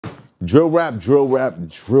Drill rap, drill rap,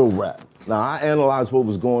 drill rap. Now, I analyzed what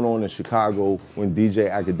was going on in Chicago when DJ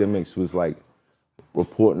Academics was like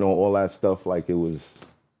reporting on all that stuff like it was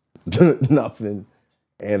nothing.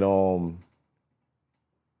 And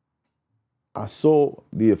I saw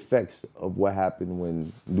the effects of what happened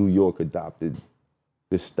when New York adopted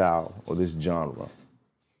this style or this genre.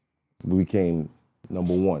 We became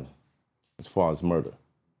 #1 as far as murder.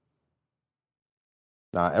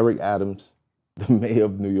 Now, Eric Adams, the mayor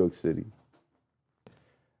of New York City,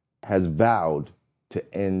 has vowed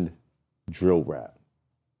to end drill rap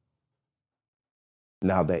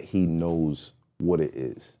now that he knows what it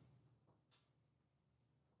is.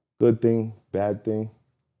 Good thing, bad thing,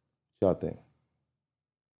 what y'all think?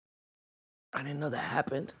 I didn't know that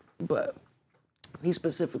happened, but he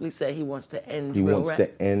specifically said he wants to end drill rap. He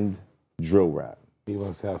wants to end drill rap. He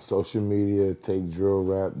wants to have social media take drill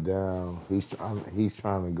rap down. He's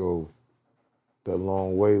trying to go the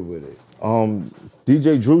long way with it.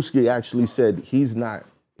 DJ Drewski actually said he's not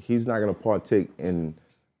gonna partake in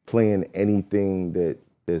playing anything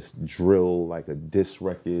that's drill, like a diss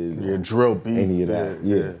record. Yeah, drill beat. Any of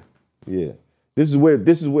that. Yeah. This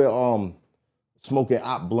is where smoking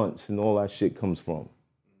op blunts and all that shit comes from.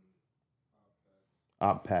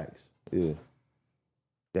 Op packs. Yeah.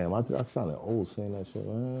 Damn, I sounded old saying that shit.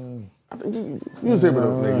 I think you was able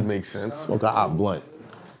to make it make sense. Smoke an op blunt.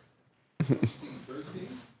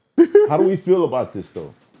 How do we feel about this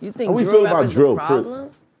though? You think How we drill feel rap about is drill? a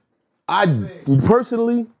problem? I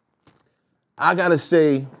personally, I gotta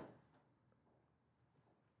say,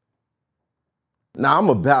 now I'm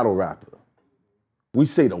a battle rapper. We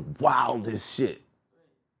say the wildest shit.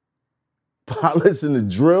 But I listen to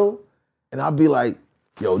drill and I'll be like,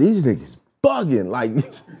 yo, these niggas bugging. Like,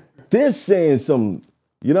 they're saying some,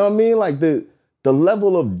 you know what I mean? Like the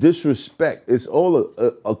level of disrespect, it's all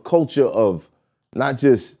a culture of not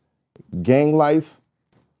just gang life,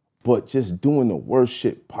 but just doing the worst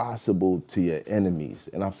shit possible to your enemies.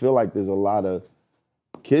 And I feel like there's a lot of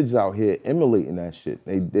kids out here emulating that shit.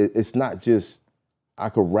 It's not just, I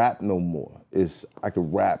could rap no more. It's, I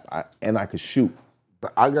could rap and I could shoot.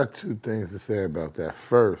 But I got two things to say about that.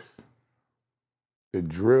 First, the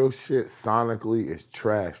drill shit sonically is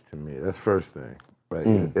trash to me. That's first thing.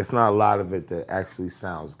 Right? It's not a lot of it that actually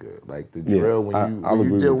sounds good. Like the drill, when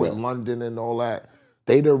you deal with London and all that,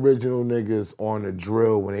 they the original niggas on the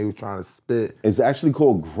drill when they were trying to spit. It's actually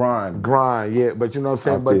called grime. Grime, yeah. But you know what I'm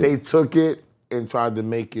saying? But they took it and tried to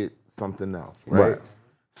make it something else, right?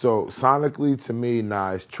 So sonically, to me,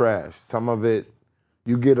 nah, it's trash. Some of it,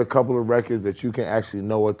 you get a couple of records that you can actually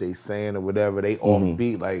know what they saying or whatever. They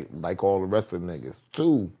offbeat like all the rest of the niggas.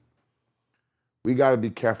 Two, we got to be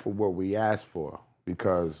careful what we ask for,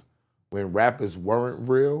 because when rappers weren't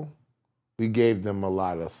real, we gave them a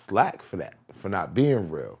lot of slack for that, for not being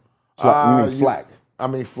real. You mean flack? I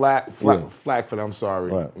mean flack for that, I'm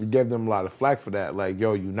sorry. Right. We gave them a lot of flack for that. Like,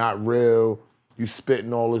 yo, you not real, you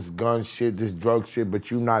spitting all this gun shit, this drug shit, but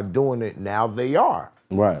you not doing it. Now they are.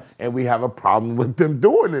 Right. And we have a problem with them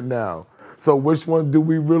doing it now. So which one do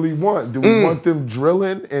we really want? Do we want them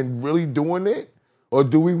drilling and really doing it? Or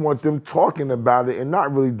do we want them talking about it and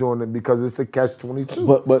not really doing it because it's a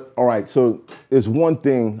catch-22? But all right, so there's one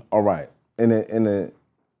thing, all right, in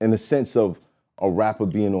a sense of a rapper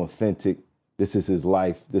being authentic, this is his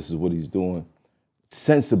life, this is what he's doing.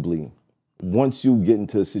 Sensibly, once you get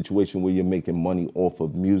into a situation where you're making money off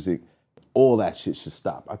of music, all that shit should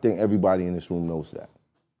stop. I think everybody in this room knows that.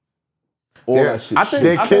 All that shit.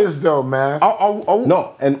 They're kids though, man.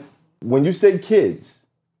 No, and when you say kids,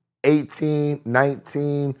 18,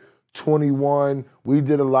 19, 21, we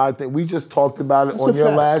did a lot of things. We just talked about it on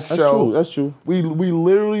your last show. That's true. We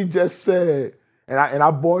literally just said, and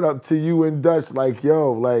I brought up to you in Dutch, like,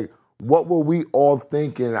 yo, like, what were we all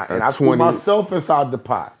thinking? And I threw myself inside the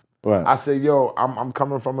pot. Right. I said, yo, I'm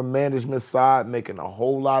coming from a management side, making a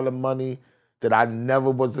whole lot of money that I never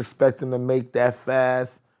was expecting to make that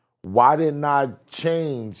fast. Why didn't I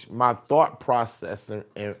change my thought process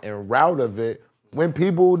and route of it when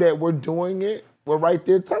people that were doing it were right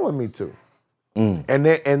there telling me to? And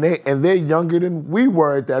they're younger than we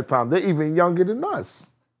were at that time. They're even younger than us.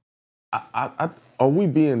 Are we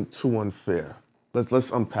being too unfair? Let's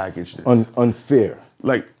unpackage this. Unfair.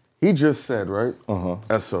 Like he just said, right?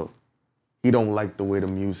 So he don't like the way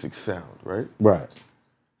the music sound, right? Right.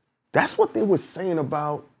 That's what they were saying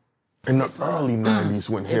about in the early 90s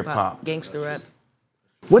when hip-hop. Gangster rap.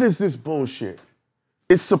 What is this bullshit?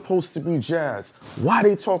 It's supposed to be jazz. Why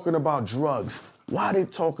they talking about drugs? Why they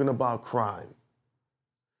talking about crime?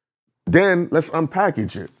 Then let's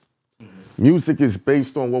unpackage it. Music is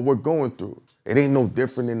based on what we're going through. It ain't no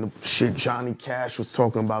different than the shit Johnny Cash was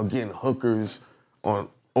talking about getting hookers on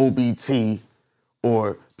OBT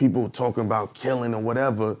or people talking about killing or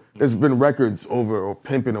whatever. There's been records over or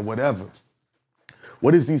pimping or whatever.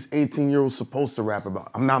 What is these 18-year-olds supposed to rap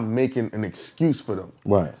about? I'm not making an excuse for them.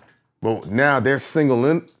 Right. But now they're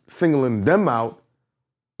singling them out.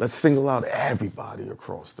 Let's single out everybody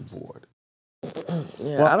across the board.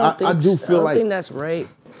 Yeah, Well, I do feel like think that's right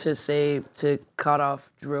to cut off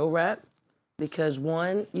drill rap, because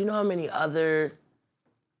one, you know how many other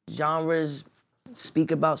genres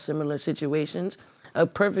speak about similar situations. A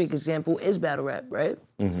perfect example is battle rap, right?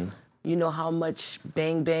 Mm-hmm. You know how much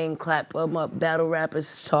bang bang clap 'em up battle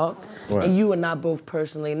rappers talk, right. and you and I both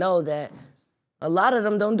personally know that a lot of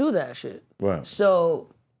them don't do that shit. Right. So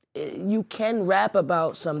you can rap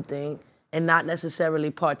about something and not necessarily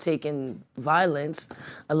partake in violence.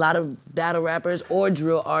 A lot of battle rappers or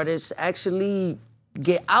drill artists actually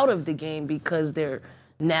get out of the game because they're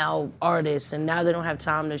now artists and now they don't have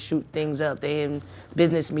time to shoot things up. They in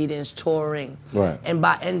business meetings, touring. Right. And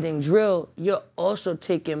by ending drill, you're also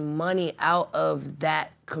taking money out of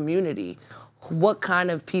that community. What kind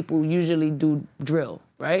of people usually do drill,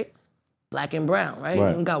 right? Black and brown, right?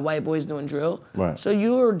 Right. You got white boys doing drill. Right. So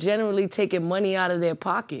you're generally taking money out of their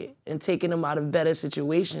pocket and taking them out of better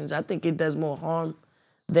situations. I think it does more harm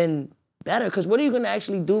than better. Because what are you going to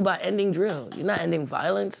actually do by ending drill? You're not ending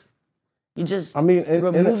violence. You just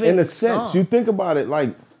removing in a sense, song. you think about it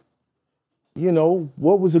like, you know,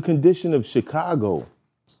 what was the condition of Chicago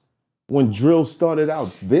when drill started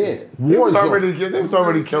out there? They was already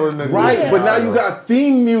killing niggas. Right, Yeah. but now you got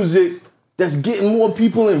theme music that's getting more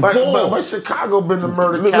people involved. But Chicago been the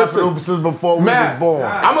murder capital since before we was born.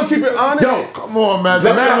 I'm gonna keep it honest. Yo, Come on, man.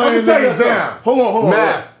 let me tell you something. Hold on.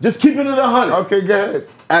 Math. Just keeping it 100. Okay, go ahead.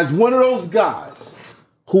 As one of those guys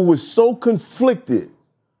who was so conflicted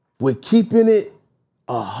with keeping it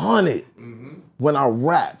 100 when I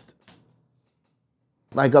rapped,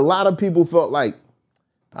 like a lot of people felt like,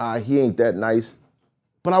 he ain't that nice,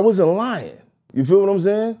 but I wasn't lying. You feel what I'm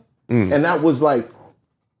saying? And that was like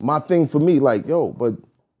my thing for me, like, yo, but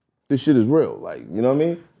this shit is real. Like, you know what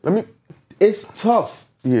I mean? It's tough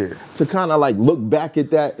to kind of like look back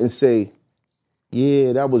at that and say,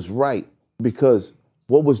 yeah, that was right. Because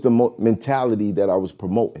what was the mentality that I was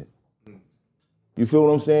promoting? You feel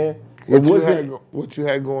what I'm saying? What you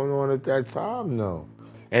had going on at that time, though.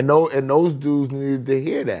 And those dudes needed to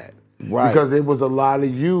hear that. Right. Because it was a lot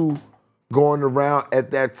of you going around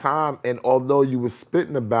at that time, and although you were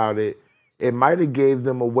spitting about it, it might have gave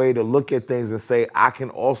them a way to look at things and say, I can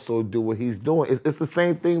also do what he's doing. It's the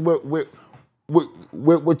same thing with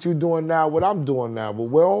what you're doing now, what I'm doing now, what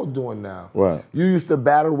we're all doing now. Right. You used to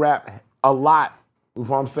battle rap a lot, you know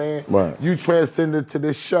what I'm saying? Right. You transcended to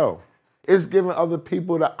this show. It's giving other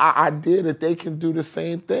people the idea that they can do the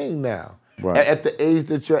same thing now. Right. At the age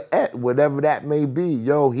that you're at, whatever that may be.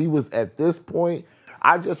 Yo, he was at this point.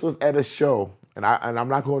 I just was at a show, and I'm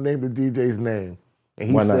not gonna name the DJ's name. And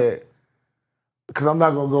he said, because I'm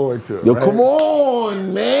not gonna go into it. Yo, right? come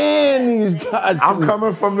on, man. These guys. I'm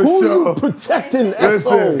coming from the who show. Who you protecting,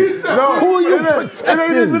 Listen, S.O.? no, Who are you it protecting?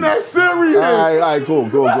 ain't even that serious. All right, cool.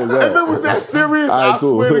 Go If it was that serious, right, I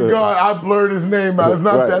cool. swear to God, I blurred his name out. It's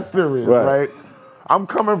not Right. that serious, right? I'm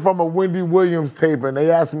coming from a Wendy Williams tape, and they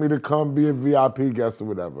asked me to come be a VIP guest or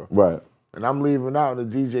whatever. Right. And I'm leaving out, and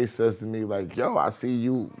the DJ says to me, like, yo, I see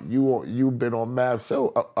you've been on Mav's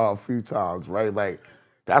show a few times, right? Like,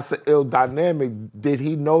 that's an ill dynamic. Did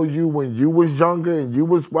he know you when you was younger and you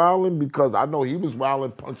was wilding? Because I know he was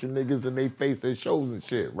wilding, punching niggas in their face at shows and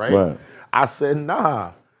shit, right? I said,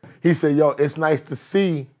 nah. He said, yo, it's nice to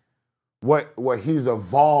see what he's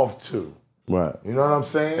evolved to. Right. You know what I'm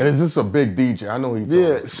saying? And it's just a big DJ. I know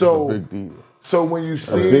he's so a big DJ. So when you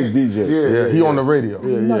see a big DJ. Yeah, he on the radio.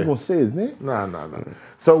 I'm not gonna say his name. Nah.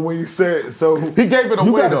 So when you said, so he gave it away.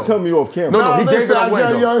 You gotta though. tell me off camera. No, he gave it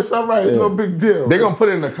away. Yo, it's all right. It's no big deal. They're gonna put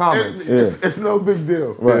it in the comments. It's no big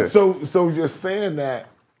deal. Right. So just saying that,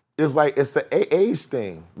 it's like it's an age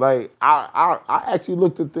thing. Like I actually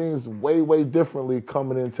looked at things way differently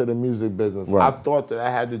coming into the music business. Right. I thought that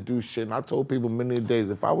I had to do shit, and I told people many days,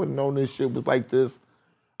 if I would have known this shit was like this,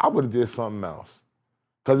 I would have did something else.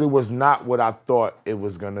 Because it was not what I thought it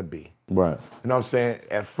was gonna be. Right. You know what I'm saying?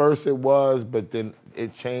 At first it was, but then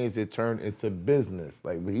it changed, it turned into business,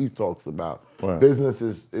 like what he talks about. Right. Business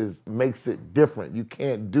is makes it different. You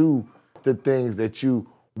can't do the things that you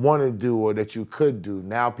want to do or that you could do.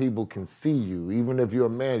 Now people can see you, even if you're a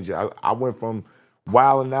manager. I went from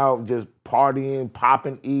wilding out, just partying,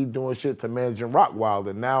 popping E, doing shit to managing Rock Wild,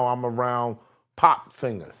 and now I'm around pop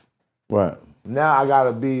singers. Right. now I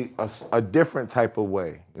gotta be a different type of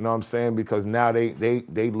way. You know what I'm saying? Because now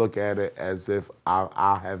they look at it as if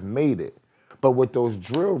I have made it. But with those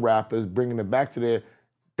drill rappers, bringing it back to there,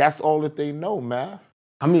 that's all that they know, man.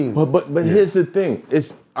 I mean, but here's the thing.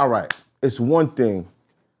 It's all right. It's one thing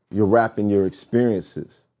you're rapping your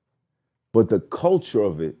experiences, but the culture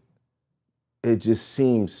of it, it just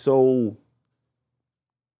seems so.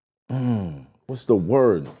 What's the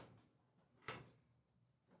word?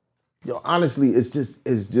 Yo, honestly, it's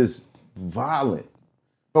just violent.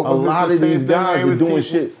 But a lot of these guys are doing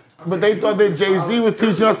shit. But they thought that Jay-Z was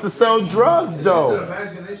teaching us to sell drugs, though. It's an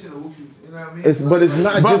imagination of what you know what I mean? But it's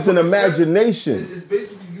not just an imagination. It's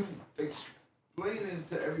basically you explaining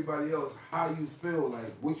to everybody else how you feel, like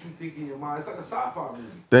what you think in your mind. It's like a sci-fi movie.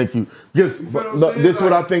 Thank you. Yes, this is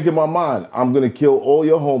what I think in my mind. I'm gonna kill all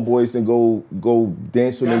your homeboys and go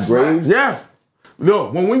dance on their graves. Right. yeah.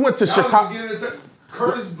 Look, when we went to Chicago.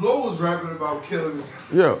 Curtis Blow was rapping about killing him.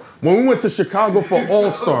 Yeah, when we went to Chicago for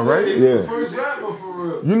All-Star, right? Yeah. First rapper for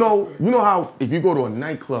real. You know how if you go to a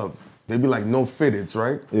nightclub, they be like no fitteds,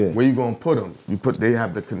 right? Yeah. Where you gonna put them? They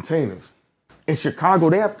have the containers. In Chicago,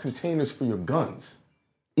 they have containers for your guns,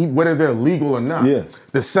 whether they're legal or not. Yeah.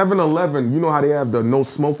 The 7-Eleven, you know how they have the no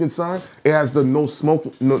smoking sign? It has the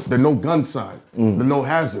the no gun sign, the no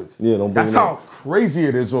hazards. Yeah, don't bring That's it how up. crazy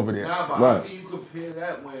it is over there. Nah, but Right. how can you compare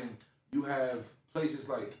that when you have places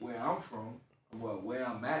like where I'm from, well, where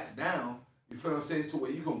I'm at now, you feel what I'm saying, to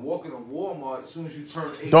where you can walk in a Walmart as soon as you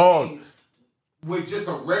turn 18 Dog. with just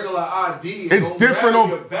a regular ID. And It's no different matter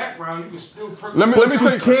over- your background, you can still purchase. Let me tell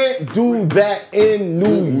You you. can't do that in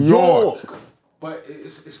New York. But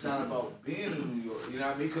it's not about being in New York. You know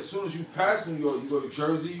what I mean? Because as soon as you pass New York, you go to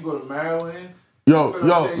Jersey, you go to Maryland. Yo, You feel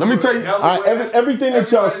what I'm saying? let me go tell to you. Delaware. All right, everything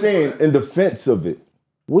that y'all Everybody's saying doing that. in defense of it,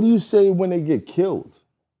 what do you say when they get killed?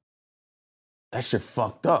 That shit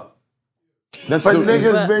fucked up. That's But the-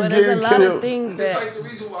 niggas been but there's a getting lot killed. of things It's that like the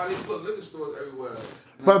reason why they put liquor stores everywhere.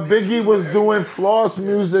 But Biggie was doing floss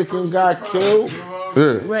music and got killed.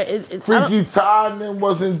 Yeah. right. It's I don't- Freaky Todd and them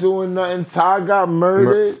wasn't doing nothing. Todd got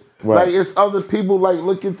murdered. Right. Like it's other people. Like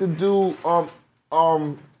look at the dude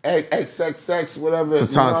XXX whatever. You know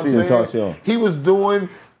what I'm saying? Tentacion. He was doing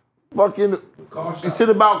fucking shit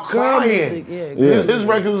about Girl crying. music, yeah. His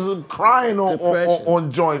records was crying Depression.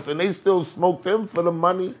 on joints, and they still smoked him for the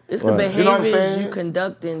money. It's the Right. You know what I'm behaviors saying? you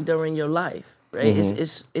conducting during your life, right?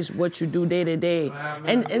 It's what you do day to day,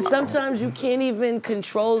 and sometimes you can't even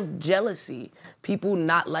control jealousy. People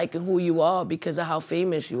not liking who you are because of how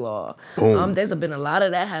famous you are. There's been a lot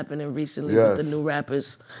of that happening recently with the Yes. new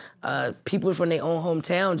rappers. People from their own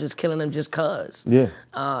hometown just killing them just cause. Yeah.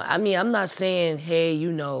 I mean, I'm not saying, hey,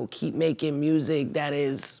 keep making music that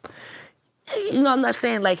is, I'm not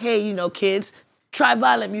saying like, hey, kids, try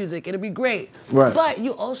violent music, it'll be great. Right. But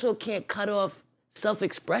you also can't cut off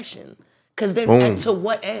self-expression. Because then to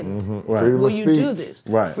what end Right. Freedom will of you do speech. this?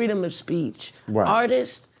 Right. Freedom of speech. Right.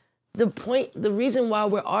 Artists, the reason why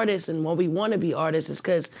we're artists and why we want to be artists is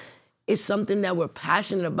because it's something that we're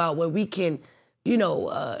passionate about where we can,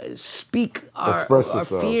 speak our Express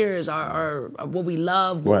yourself. fears, our what we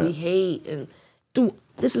love, what we Right. hate, and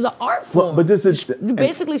this is an art form. But this is you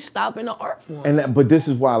basically stop in an art form. but this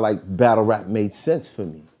is why like battle rap made sense for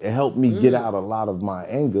me. It helped me get out a lot of my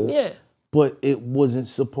anger. Yeah. But it wasn't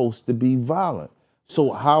supposed to be violent.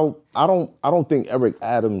 So how I don't think Eric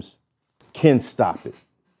Adams can stop it.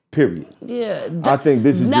 Period. Yeah. I think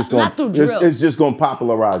this is not, just going not through drill. it's just going to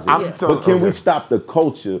popularize it. I'm telling- But can we okay. stop the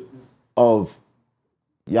culture of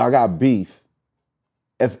y'all got beef?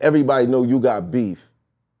 If everybody know you got beef,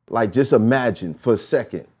 like just imagine for a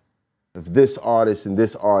second if this artist and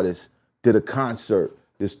this artist did a concert,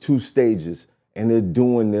 there's 2 stages, and they're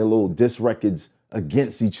doing their little diss records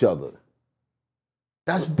against each other.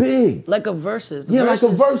 That's big. Like a versus. Yeah, like a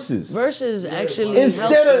versus. Versus actually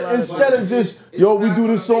Instead of just we do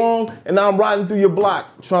this song and I'm riding through your block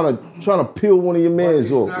trying to peel one of your mans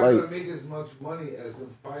It's off. not gonna Like make as much money as them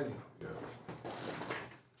fighting.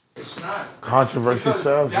 It's not. Controversy Because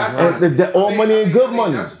sells. that's And not- all money and good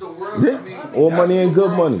money. That's what the world. All that's money what and the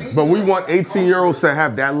good world money. thinks. But we want 18-year-olds to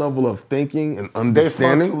have that level of thinking and Their frontal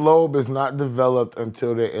understanding. lobe is not developed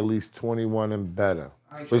until they're at least 21 and better.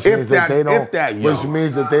 Which If means that- they don't. if that which young.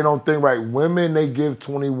 means that they don't think right. Women they give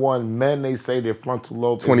 21. Men they say their frontal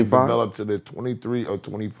lobe is 25? developed to their 23 or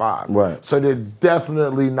 25. Right. So they're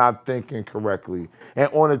definitely not thinking correctly. And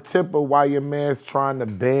on the tip of why your man's trying to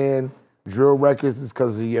ban drill records is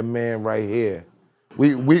because of your man right here.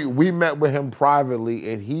 We met with him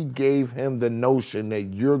privately, and he gave him the notion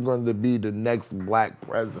that you're going to be the next black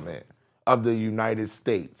president of the United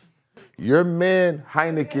States. Your man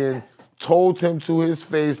Heineken told him to his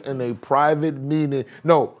face in a private meeting.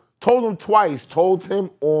 No, told him twice. Told him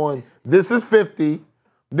on This Is 50.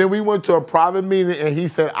 Then we went to a private meeting and he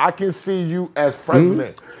said, I can see you as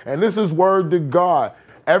president. And this is word to God.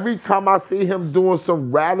 Every time I see him doing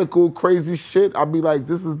some radical, crazy shit, I'll be like,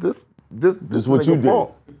 this is what you did.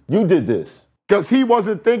 You did this. Because he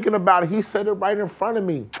wasn't thinking about it. He said it right in front of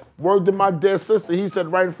me. Word to my dead sister. He said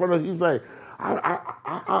right in front of me, he's like,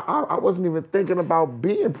 I wasn't even thinking about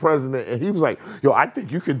being president. And he was like, yo, I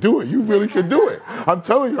think you could do it. You really could do it. I'm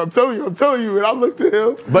telling you. And I looked at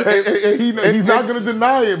him, but he's not going to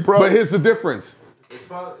deny it, bro. But here's the difference.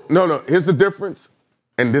 No, here's the difference.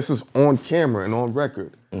 And this is on camera and on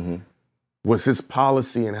record. Was his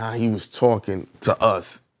policy and how he was talking to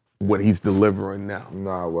us what he's delivering now.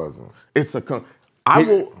 No, it wasn't. It's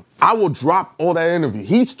I will drop all that interview.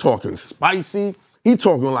 He's talking spicy. He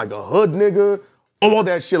talking like a hood nigga. All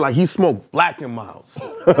that shit like he smoked Black and Milds. He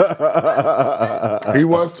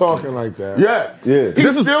was talking like that. Yeah. He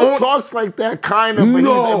still talks like that, kind of,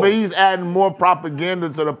 but he's adding more propaganda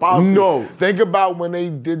to the policy. No. Think about when they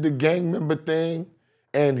did the gang member thing,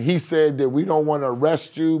 and he said that we don't want to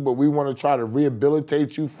arrest you, but we want to try to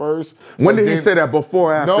rehabilitate you first. When did he say that?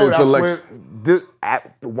 Before or after his election?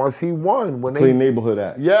 Once he won. Clean Neighborhood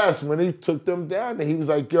Act. Yes, when he took them down, and he was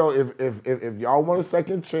like, yo, if y'all want a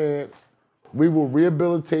second chance, we will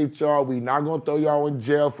rehabilitate y'all. We not going to throw y'all in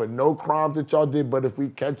jail for no crimes that y'all did, but if we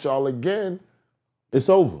catch y'all again, it's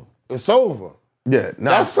over. It's over. Yeah.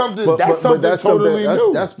 Nah. That's something totally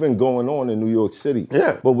new. That's been going on in New York City.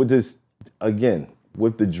 Yeah. But with this, again,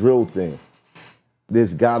 with the drill thing,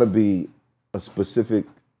 there's got to be a specific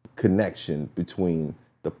connection between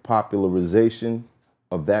the popularization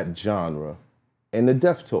of that genre and the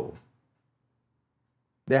death toll.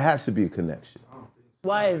 There has to be a connection.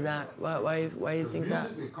 Why is that? Why do you think that?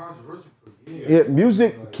 Yeah,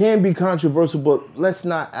 music can be controversial, but let's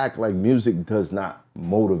not act like music does not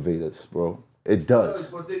motivate us, bro. It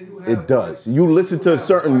does. It does. You listen to a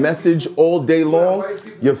certain message all day long,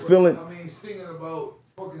 you're feeling. Singing about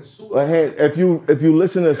fucking suicide. If you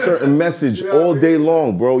listen to a certain message all day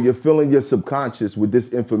long, bro, you're filling your subconscious with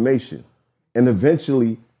this information, and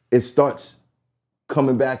eventually it starts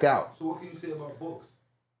coming back out. So what can you say about books?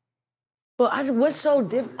 But what's so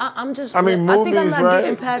different? I think I'm movies, not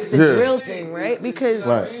getting past the drill thing, right? Because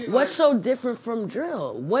Right. what's so different from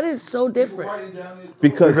drill? What is so different?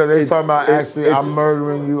 Because they talking about actually, I'm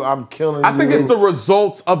murdering you, I'm killing you. I think it's the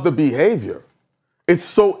results of the behavior. It's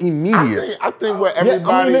so immediate. I think where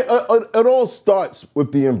everybody... it all starts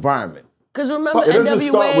with the environment. Because remember It doesn't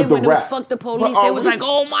start NWA with the when it was rap. Fuck the Police, they was like,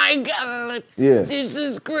 oh my God, Yeah. this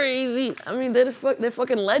is crazy. I mean, they're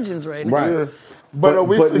fucking legends right now. Right. Yeah. But are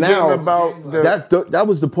we forgetting now, about the... that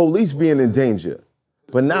was the police being in danger.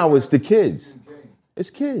 But now it's the kids. It's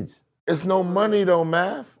kids. It's no money though,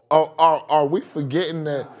 Math. Are we forgetting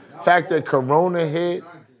the fact that Corona hit?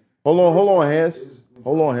 Hold on, Hans.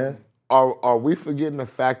 Are we forgetting the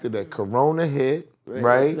fact that Corona hit,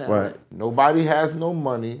 right? Right. Nobody has no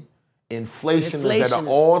money. Inflation is at an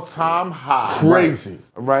all-time high. Crazy.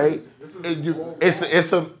 Right?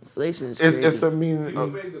 It's a... Inflation is crazy. It's a mean... People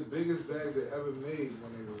made the biggest bags they ever made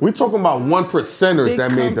when they was... We talking about 1%ers Big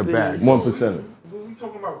that made the companies. bag. 1%. We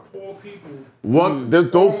talking about poor people.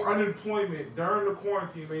 Those Unemployment during the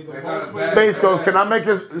quarantine made the most money. Space Ghost, can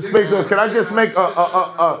I just make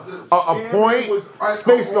a point?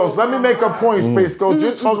 Space Ghost, let me make a point, Space Ghost.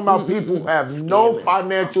 You're talking about people who have no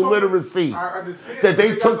financial literacy. I understand. That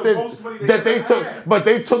they took But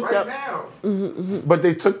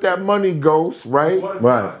they took that money, Ghost, right?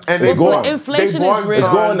 Right. And It's gone. Inflation is real. It's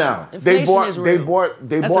gone now. They Inflation is real. bought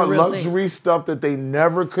That's a real luxury stuff that they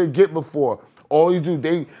never could get before. All you do,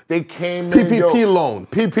 they came PPP loans.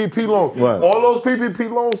 PPP loans. Right. All those PPP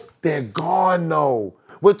loans, they're gone though.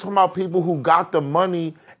 We're talking about people who got the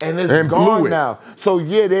money and it's And gone blew it. now. So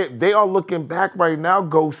yeah, they are looking back right now,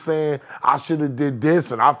 saying, I should have did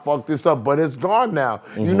this and I fucked this up, but it's gone now.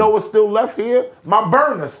 Mm-hmm. You know what's still left here? My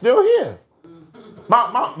burner's still here.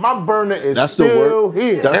 My burner is That's the still word.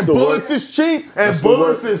 here. That's and the bullets word. is cheap. And the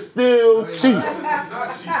bullets word. is still cheap.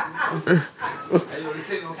 But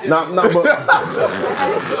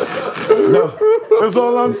That's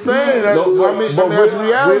all I'm saying. That's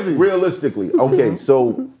reality. Realistically, okay.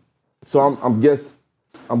 So I'm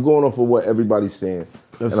going off of what everybody's saying,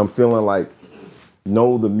 and I'm feeling like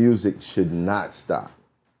no, the music should not stop.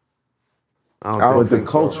 But the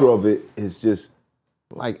culture of it is just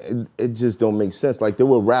like it just don't make sense. Like there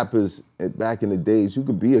were rappers back in the days. You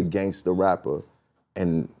could be a gangster rapper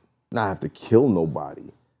and not have to kill nobody.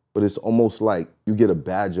 But it's almost like you get a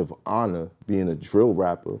badge of honor being a drill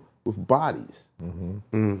rapper with bodies.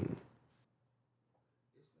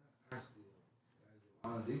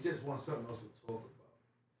 They just want something else to talk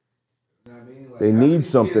about. You know what I mean? Like, They need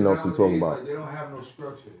something else to talk about. Like, they don't have no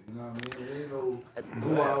structure. You know what I mean? They ain't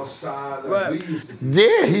no go outside like Right. we used to be.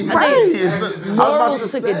 Yeah, he right.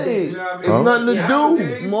 Morals took a dip. You know what I mean? It's nothing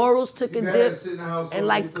to do. Morals took a You dip, gotta sit in the house and all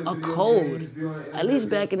like day, a play video code. games, be on the At least internet.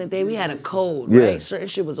 back in the day, we had a code, Yeah. right? Certain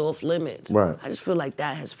shit was off limits. Right. I just feel like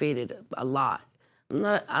that has faded a lot.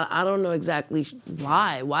 I don't know exactly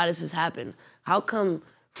why this has happened. How come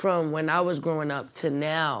from when I was growing up to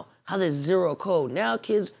now, how there's zero code? Now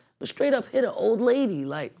kids will straight up hit an old lady.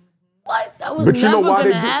 Like, what? That was But you never know why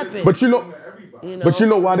gonna they do- happen. But you know, but you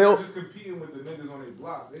know why They're they'll. just competing with the niggas on their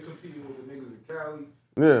block. They're competing with the niggas in Cali.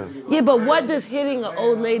 Yeah. Yeah, but what does hitting an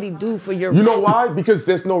old lady do for your? You know why? Because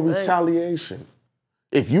there's no retaliation.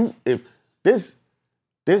 If there's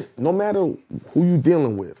no matter who you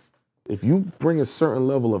dealing with, if you bring a certain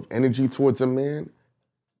level of energy towards a man,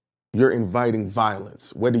 you're inviting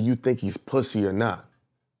violence, whether you think he's pussy or not.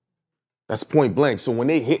 That's point blank. So when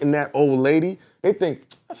they hitting that old lady, they think,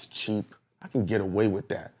 that's cheap. I can get away with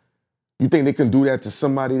that. You think they can do that to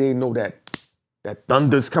somebody they know that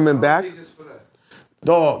thunder's coming back? I think it's for that.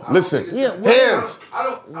 Dog, listen, Yeah, hands. I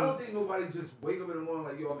don't think nobody just wake up in the morning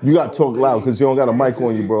like, yo, I'm You gotta talk loud because you don't got a mic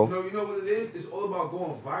on you, bro. You know what it is? It's all about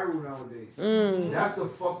going viral nowadays. That's the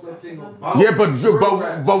fucked up thing about Yeah, but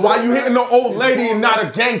it. why you hitting the old lady and not a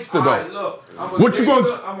gangster All right, though? look, What you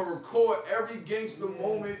gonna- I'm gonna record every gangster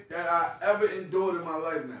moment that I ever endured in my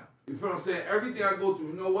life now. You feel what I'm saying? Everything I go through,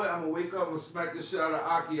 you know what? I'm gonna wake up and smack the shit out of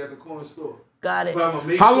Aki at the corner store. Got it. But I'ma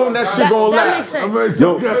make How sure long I that got shit it. gonna That last? makes sense.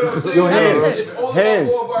 Yo, You know what I'm saying? yo, That hands, makes It's all about hands.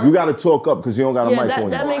 going viral. You gotta talk up because you don't got a Yeah, mic that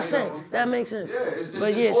on you. makes sense. That makes sense. Yeah, it's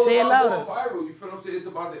But yeah, all say it about louder. going viral. You feel what I'm saying? It's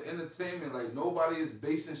about the entertainment. Like, nobody is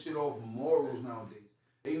basing shit off morals nowadays.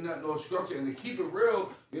 Ain't nothing, no structure. And to keep it real,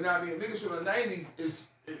 you know what I mean? Niggas from the 90s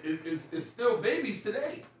is still babies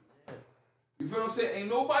today. You feel what I'm saying? Ain't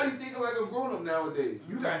nobody thinking like a grown-up nowadays.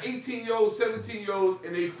 You got 18-year-olds, 17-year-olds,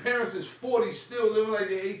 and their parents is 40 still living like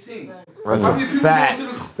they're 18. That's How a many people fact. go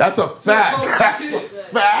to the- That's a fact. That's a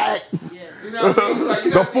Fact. You know what I'm saying? Like,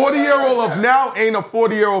 you The gotta think 40-year-old about of that. now ain't a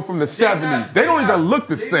 40-year-old from the 70s. They don't even look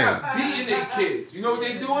the They same. not beating their kids. You know what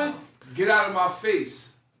they doing? Get out of my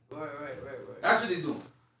face. Right. That's what they doing.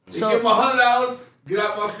 They So- give them $100. Get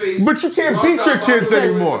out my face. But you can't Go beat your outside, kids box them.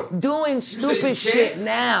 anymore. Doing say stupid you shit can't?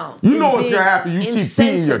 now. You is know what's being gonna happen. You keep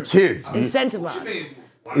beating your kids. B. Incentivized. What you mean?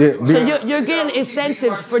 Yeah, So you're getting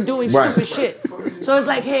incentives for doing Right. stupid shit. So it's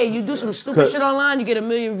like, hey, you do some stupid shit online, you get 1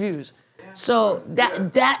 million views. So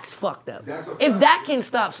that's fucked up. That's a If fact. that can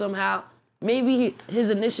stop somehow, maybe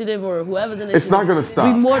his initiative or whoever's initiative It's not gonna stop.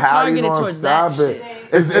 be more How you targeted gonna towards that stop it?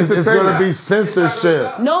 shit. It's gonna entertainment. be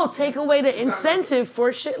censorship. No, take away the incentive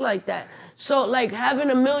for shit like that. So like having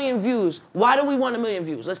 1 million views, why do we want 1 million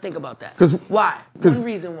views? Let's think about that. 'Cause- Why? One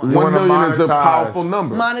reason why. You 1 wanna million is a monetize. powerful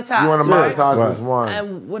number. Monetize. You want to right? monetize this one.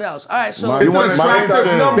 And what else? All right, so It's You want an attractive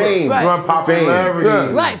attention. number. Fame. Right. You want popularity.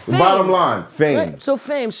 Yeah. right, fame. Bottom line, fame. Right. So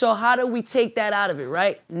fame. So how do we take that out of it,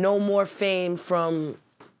 right? No more fame from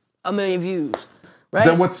 1 million views, right?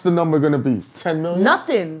 Then what's the number gonna be? 10 million?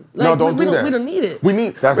 Nothing. No, Like, don't we do that. We don't need it. We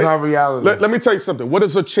need. That's not reality. Let me tell you something. What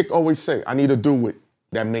does a chick always say? I need to do it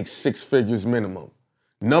that makes 6 figures minimum.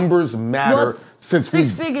 Numbers matter Well, since six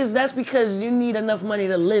we. figures, that's because you need enough money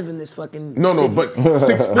to live in this fucking No, city. but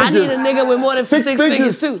 6 figures. I need a nigga with more than six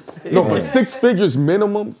figures too. No, but 6 figures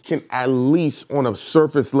minimum can at least on a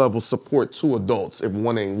surface level support 2 adults if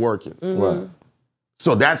one ain't working. Right.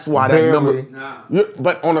 So that's why that Barely. number. Nah. Yeah,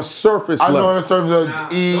 but on a surface I know level. in terms of Nah,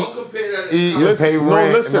 eat, don't compare that to eat, and Listen, pay no,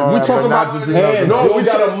 rent. listen, and all we that, talking but not about to do Hands, nothing. you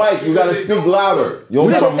got a mic. You gotta speak louder. You don't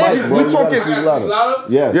We got a talking- mic, bro. we You gotta talking- speak I gotta speak louder?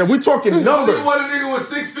 Yes. Yeah, we talking You numbers. only want a nigga with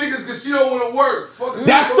 6 figures because she don't want to work. Fuck is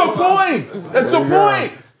That's you the talking about? point. That's the There you go.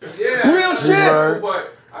 point. Yeah. Real shit. Right.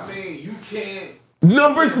 But, I mean, you can't.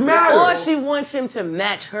 Numbers Or matter. she wants him to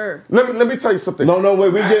match her. Let me tell you something. No,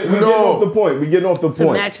 wait. We getting No. off the point. We getting off the To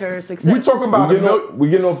point. match her success. We talking about We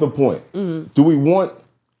getting off the point. Do we want?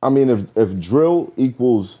 I mean, if drill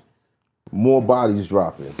equals more bodies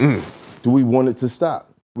dropping, do we want it to stop?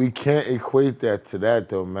 We can't equate that to that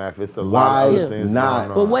though, Math. It's a Why lot of other things not? going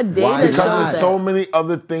on. But what data Why shows Because not? there's that? so many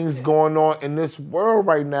other things going on in this world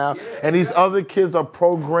right now, and these other kids are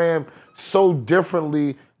programmed so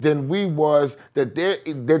differently than we was that they're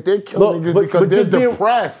killing niggas because they're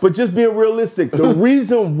depressed. But just being realistic, the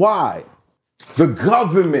reason why the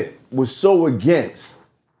government was so against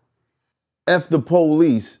F the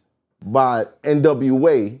police by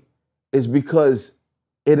NWA is because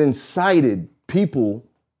it incited people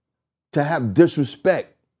to have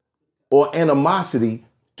disrespect or animosity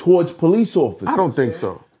towards police officers. I don't think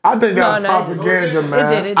so. I think that was No, propaganda,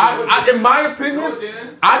 man. In my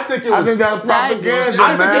opinion, I think it was. I think that was propaganda, I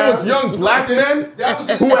think man. it was young black men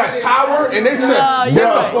who had power, and they said,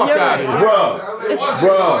 "Get the fuck out of here, Bro. It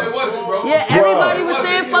wasn't, bro. Yeah, everybody was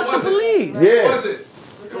saying fuck the police. Yeah. It wasn't.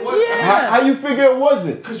 It wasn't. Yeah. How you figure it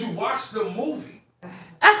wasn't? Because you watched the movie.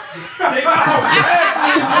 They got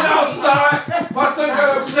capacity, went outside. My son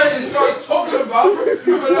got upset and started talking about it.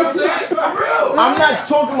 You know what I'm saying? For real. I'm not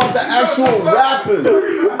talking about the actual rappers.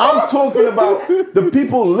 I'm talking about the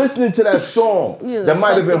people listening to that song that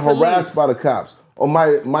might have been harassed by the cops or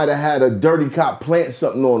might have had a dirty cop plant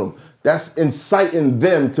something on them. That's inciting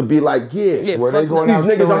them to be like, were they going these out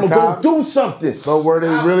niggas, I'm killing gonna cops? go do something. But were they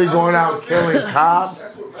really going out killing cops?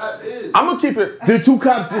 That's what rap is. I'm gonna keep it. Did 2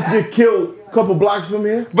 cops just get killed a couple blocks from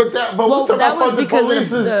here? But Well, we talking that about was the because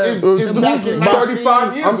police of is the back in movement.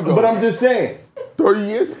 35 years ago. But I'm just saying. 30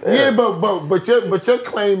 years? Yeah, but your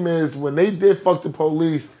claim is when they did fuck the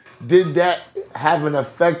police, did that have an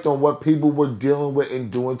effect on what people were dealing with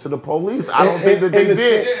and doing to the police? I don't think that they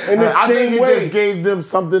did. I think it just gave them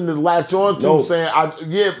something to latch on to, saying,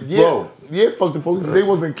 fuck the police. They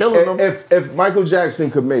wasn't killing them. If Michael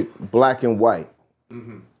Jackson could make Black and White,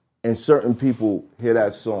 and certain people hear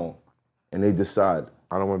that song, and they decide,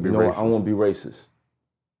 I don't want to be you know racist. what, I won't be racist.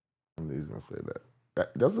 He's gonna say that.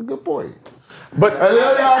 That's a good point. But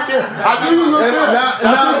I knew you were gonna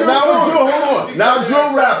say Now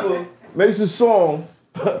drill rapper makes a song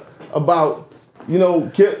about, killing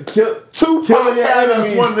your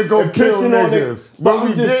enemies, wanted to go and kill pissing on niggas. it. But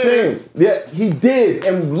we just saying, he did,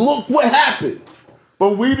 and look what happened.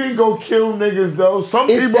 But we didn't go kill niggas though. Some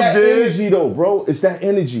It's people that did. energy though, bro. It's that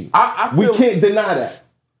energy. I We feel- can't deny that.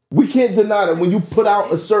 We can't deny that when you put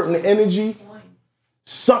out a certain energy,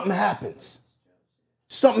 something happens.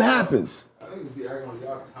 Something happens. I think it's be acting on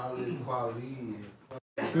y'all talent quality.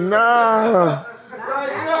 Nah.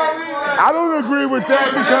 I don't agree with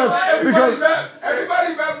that because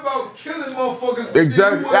Everybody rap about killing motherfuckers.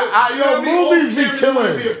 Exactly. Movies be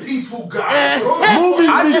killing. Be a peaceful guy. Movies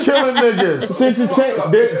be killing niggas. It's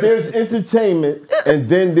there's entertainment, and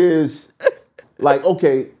then there's like,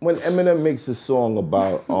 okay, when Eminem makes a song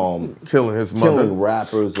about Killing his mother. killing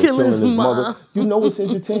rappers or killing his mother, you know it's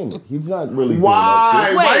entertainment. He's not really doing Why?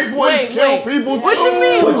 that White boys kill people too. What you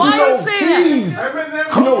mean? shit. Why you say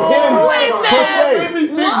that? You know him. Wait, per man. se.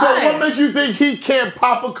 But what makes you think he can't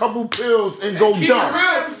pop a couple pills and go Keep it dumb?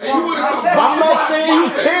 real. And you would've told me. I'm not saying he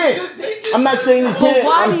can't. I'm not saying he can't.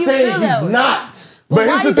 why I'm do you saying feel that he's way? not. But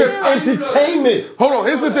here's the Why difference. you Entertainment. Hold on,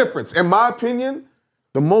 here's the difference. In my opinion,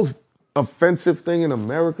 the most offensive thing in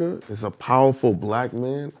America is a powerful black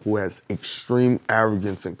man who has extreme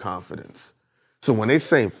arrogance and confidence. So when they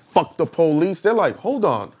say fuck the police, they're like, hold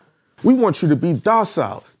on, we want you to be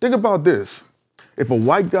docile. Think about this. If a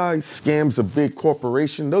white guy scams a big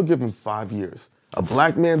corporation, they'll give him 5 years. A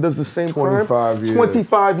black man does the same 25 crime, years.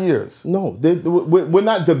 25 years. No, we're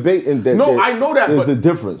not debating that. No, I know that. There's but, a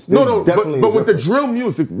difference. No, There's but with the difference. drill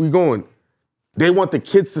music, we going. They want the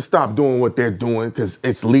kids to stop doing what they're doing because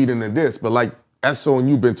it's leading to this. But like Esso and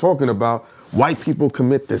you've been talking about, white people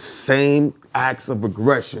commit the same acts of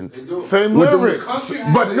aggression. Same with the- lyrics.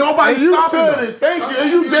 but nobody's And you stopping said them. it. Thank you. And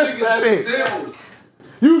you just said it.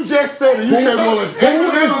 You just said it. You said, well, if Who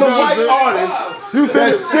is the white does artist You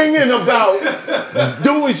said that's singing about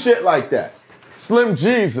doing shit like that? Slim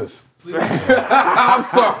Jesus. I'm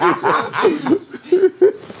sorry.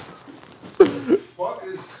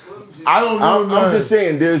 I don't know. I'm just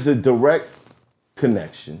saying there's a direct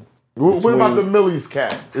connection. What about the Millie's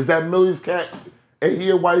cat? Is that Millie's cat? Ain't he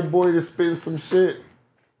a white boy that's spitting some shit?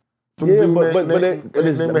 Some Yeah, dude but it's he not ain't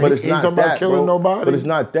talking about that, killing bro. nobody. But it's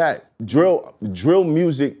not that. Drill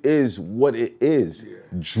music is what it is. Yeah.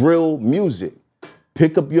 Drill music.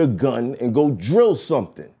 Pick up your gun and go drill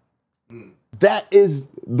something. That is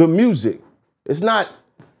the music. It's not,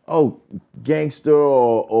 gangster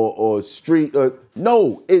or street.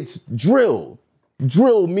 No, it's drill.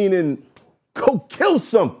 Drill meaning go kill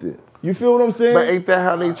something. You feel what I'm saying? But ain't that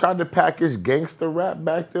how they tried to package gangster rap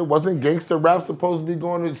back then? Wasn't gangster rap supposed to be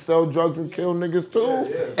going to sell drugs and kill niggas too?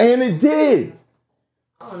 Yeah. And it did.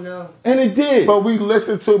 Oh no. And it did. But we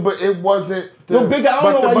listened to it, but it wasn't. No, Big, I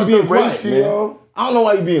don't know why you being quiet, ratio. man. I don't know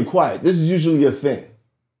why you being quiet. This is usually a thing.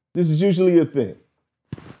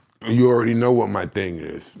 You already know what my thing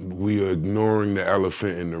is. We are ignoring the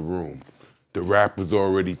elephant in the room. The rappers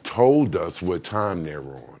already told us what time they're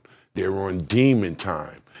on. They're on demon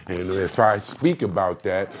time. And if I speak about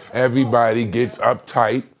that, everybody gets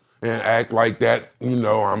uptight and act like that,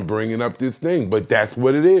 I'm bringing up this thing. But that's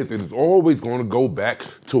what it is. It's always going to go back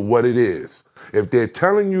to what it is. If they're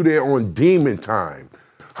telling you they're on demon time,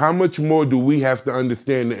 How much more do we have to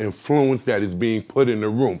understand the influence that is being put in the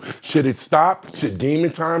room? Should it stop? Should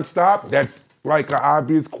demon time stop? That's like an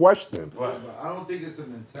obvious question. But I don't think it's a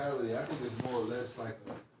mentality. I think it's more or less like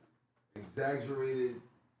an exaggerated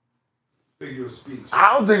figure of speech.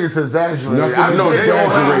 I don't think it's exaggerated. Nothing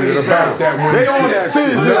exaggerated about that. They on that.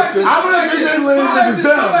 I don't think they laying niggas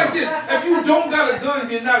down. Like this. If you don't got a gun,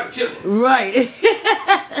 you're not a killer. Right.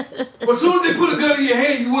 But as soon as they put a gun in your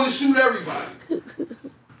hand, you want to shoot everybody.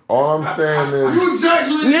 All I'm saying is, You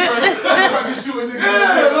exaggerated. I can shoot a nigga.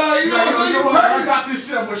 Yeah, like, you know what I'm saying? I got this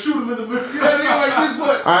shit, I'm going to shoot him in the middle. You know, nigga like this,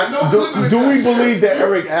 but All right, no clip in the do gun. we believe that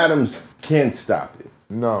Eric Adams can stop it?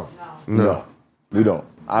 no. No, we don't.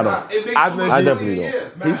 I don't. It makes I too think much he- definitely money a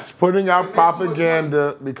don't. year. He's putting out It makes too much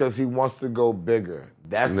propaganda because he wants to go bigger.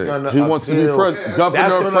 That's gonna He wants to be appeal. president. That's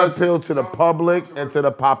Governor, gonna appeal to the public and to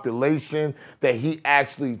the population that he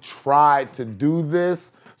actually tried to do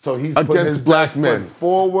this. So he's putting Against his black best men. foot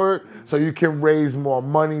forward so you can raise more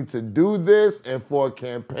money to do this and for a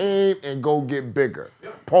campaign and go get bigger.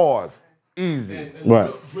 Pause. Easy. And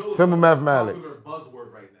Right. drill is Simple a mathematics. popular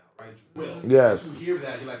buzzword right now, right? Drill. Yes. You hear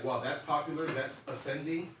that, you're like, wow, that's popular, that's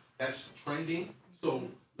ascending, that's trending. So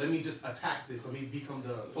let me just attack this. Let me become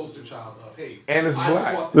the poster child of, hey, And it's I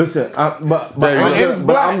black. fought this. Listen, but And it's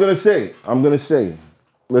black. I'm gonna say,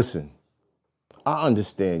 listen, I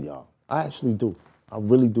understand y'all. I actually do. I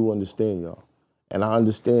really do understand y'all, and I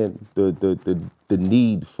understand the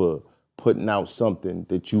need for putting out something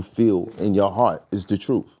that you feel in your heart is the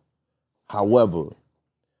truth. However,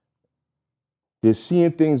 there's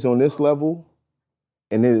seeing things on this level,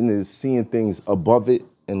 and then there's seeing things above it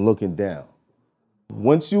and looking down.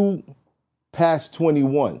 Once you pass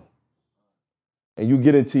 21 and you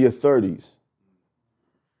get into your 30s,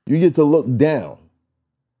 you get to look down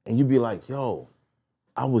and you be like, yo,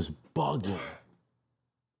 I was bugging.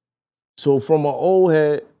 So from an old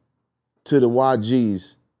head to the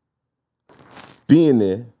YGs being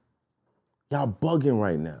there, y'all bugging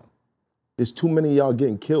right now. There's too many of y'all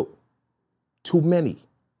getting killed. Too many.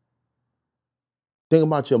 Think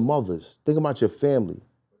about your mothers. Think about your family.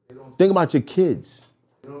 Think about your kids.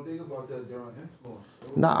 You don't think about that, they're on influence.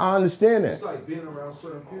 Now, I understand It's that. like being around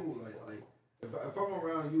certain people. Like if I'm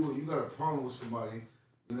around you and you got a problem with somebody,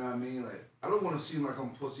 you know what I mean? Like, I don't want to seem like I'm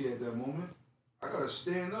pussy at that moment. I gotta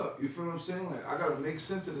stand up. You feel what I'm saying? Like, I gotta make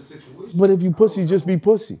sense of the situation. But if you pussy, just be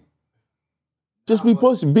pussy. Just be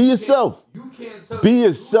pussy. Be yourself. You can't tell Be me to do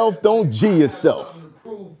yourself, that. don't You G gotta have yourself. something to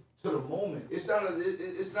prove to the moment.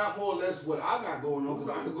 It's not more or less what I got going on,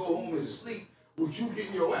 because I could go home and sleep with you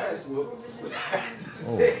getting your ass whooped. But at the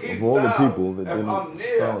same of all the time, people that if didn't I'm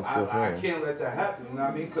there, sound so I hard. can't let that happen. You know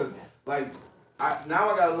what I mean? Because now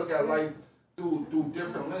I gotta look at life through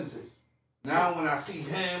different lenses. Now when I see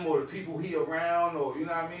him or the people he around, or you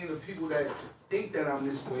know what I mean, the people that think that I'm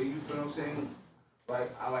this way, you feel what I'm saying?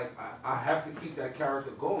 I have to keep that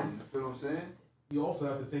character going. You feel what I'm saying? You also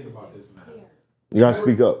have to think about this, man. You gotta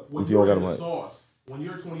speak up When if you don't got a in the mic. sauce, when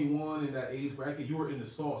you're 21 in that age bracket, you were in the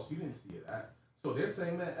sauce. You didn't see it. So they're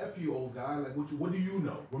saying, man, F you, old guy. Like, what do you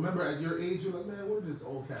know? Remember, at your age, you're like, man, what is this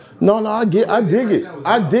old cat? No, I dig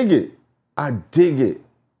it. I dig it.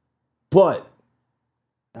 But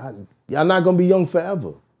y'all not gonna be young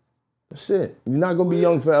forever. That's it. You're not gonna be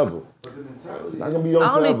young forever. But the mentality. Not gonna be young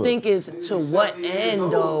I forever. only think is to what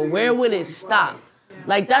end though? Where would it stop?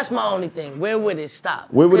 Like that's my only thing. Where would it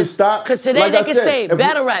stop? Where would it stop? Because today Like they I can said, say if we-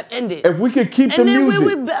 battle rap ended. If we could keep the and then music.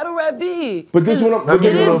 where would battle rap be? But this what I'm It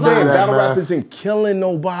is saying. violent. Battle rap isn't killing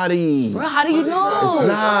nobody. Bro, how do you know? It's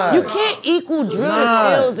not. You can't equal drill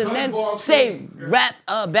not. and kills and then say rap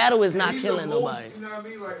battle is not killing nobody. You know what I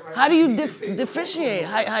mean? Like How do you differentiate?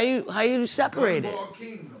 How you separate it?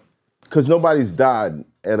 Because nobody's died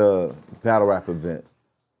at a battle rap event.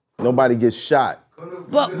 Nobody gets shot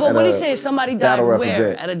But at what do you a say? Somebody died battle rap where?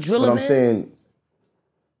 event. At a drill But I'm event?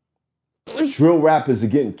 saying drill rappers are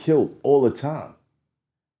getting killed all the time.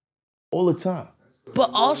 All the time. But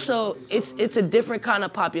also, it's a different kind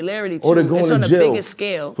of popularity too. Or they're going it's to on a jail bigger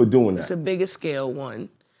scale for doing It's that. a bigger scale, one.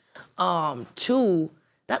 Two,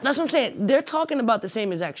 that's what I'm saying. They're talking about the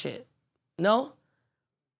same exact shit. No?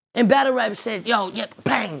 And battle rap said, yo, yeah,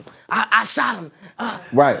 bang, I shot him.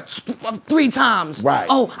 Right. 3 times. Right.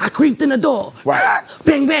 Oh, I creeped in the door. Right.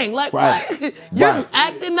 Bang, bang. Like, Right. what? You're Right.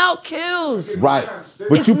 acting out kills. Right.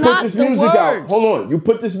 But It's you put not this the music out. words. Hold on. You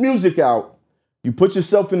put this music out. You put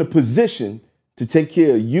yourself in a position to take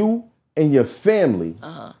care of you and your family.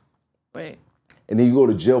 Right. And then you go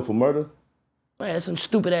to jail for murder. Right, that's some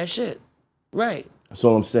stupid ass shit. Right. That's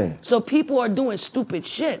all I'm saying. So people are doing stupid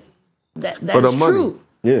shit. That's the money. true.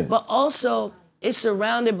 Yeah. But also, it's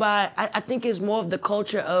surrounded by, I think it's more of the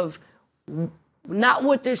culture of Not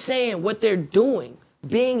what they're saying, what they're doing.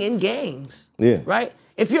 Being in gangs. Yeah. Right?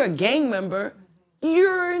 If you're a gang member,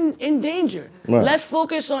 you're in danger. Right. Let's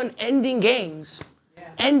focus on ending gangs.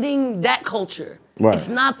 Ending that culture. Right. It's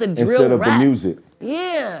not the drill Instead of rap. the music.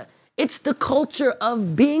 Yeah. It's the culture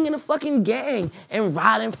of being in a fucking gang and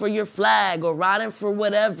riding for your flag or riding for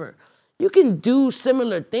whatever. You can do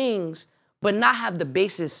similar things, but not have the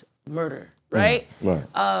basis murder, right? Right.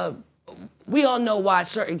 We all know why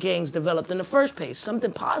certain gangs developed in the first place,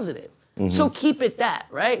 something positive. So keep it that,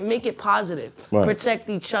 right? Make it positive. Right. Protect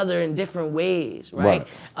each other in different ways, right?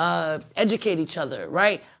 Educate each other,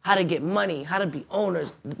 right? How to get money, how to be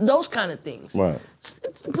owners, those kind of things. Right.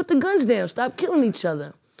 Put the guns down, stop killing each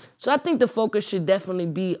other. So I think the focus should definitely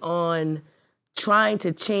be on trying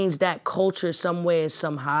to change that culture some way and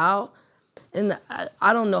somehow. And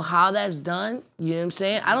I don't know how that's done, you know what I'm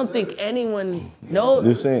saying? I don't think anyone knows.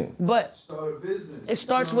 You're saying. But Start a business. it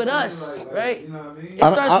starts with us, right? You know what I mean? It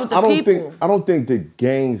starts with the people. I don't think that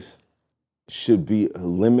gangs should be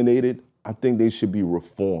eliminated. I think they should be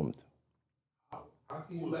reformed. How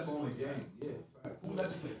can you legislate gang? Yeah, fact. Who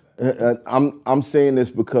legislates that? I'm saying this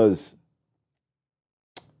because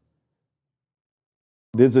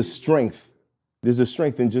there's a strength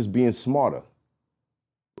in just being smarter.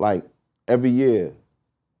 Like every year,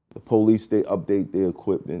 the police, they update their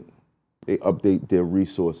equipment, they update their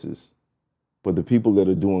resources. But the people that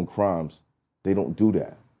are doing crimes, they don't do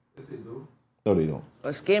that. Yes, they do. No, they don't.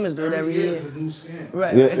 Or scammers do it every year. It's a new scam.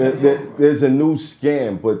 Right. There's a new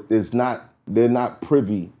scam, but they're not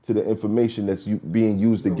privy to the information that's being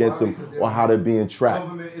used against them or how they're being tracked.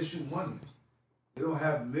 Government issue money. They don't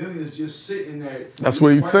have millions just sitting there. That's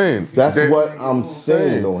what he's saying. That's what I'm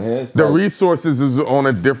saying, though, Hans. The Like, resources is on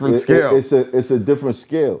a different scale. It's a different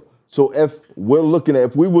scale. So if we're looking at,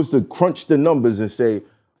 if we was to crunch the numbers and say,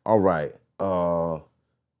 all right,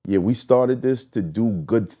 yeah, we started this to do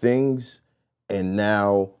good things, and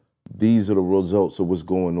now these are the results of what's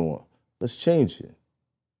going on. Let's change it.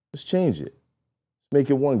 Let's change it. Make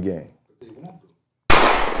it one gang.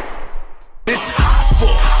 It's hot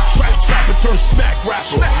for trapper turn smack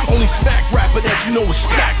rapper. Only smack rapper that you know is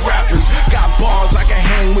smack rappers. Got bars I can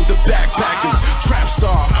hang with the backpackers. Trap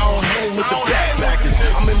star, I don't hang with the backpackers.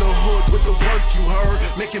 I'm in the hood with the work you heard.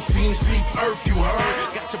 Making fiends leave earth you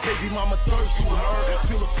heard. Got your baby mama thirst you heard.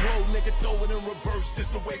 Feel the flow, nigga, throw it in reverse. This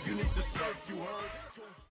the wave you need to surf you heard.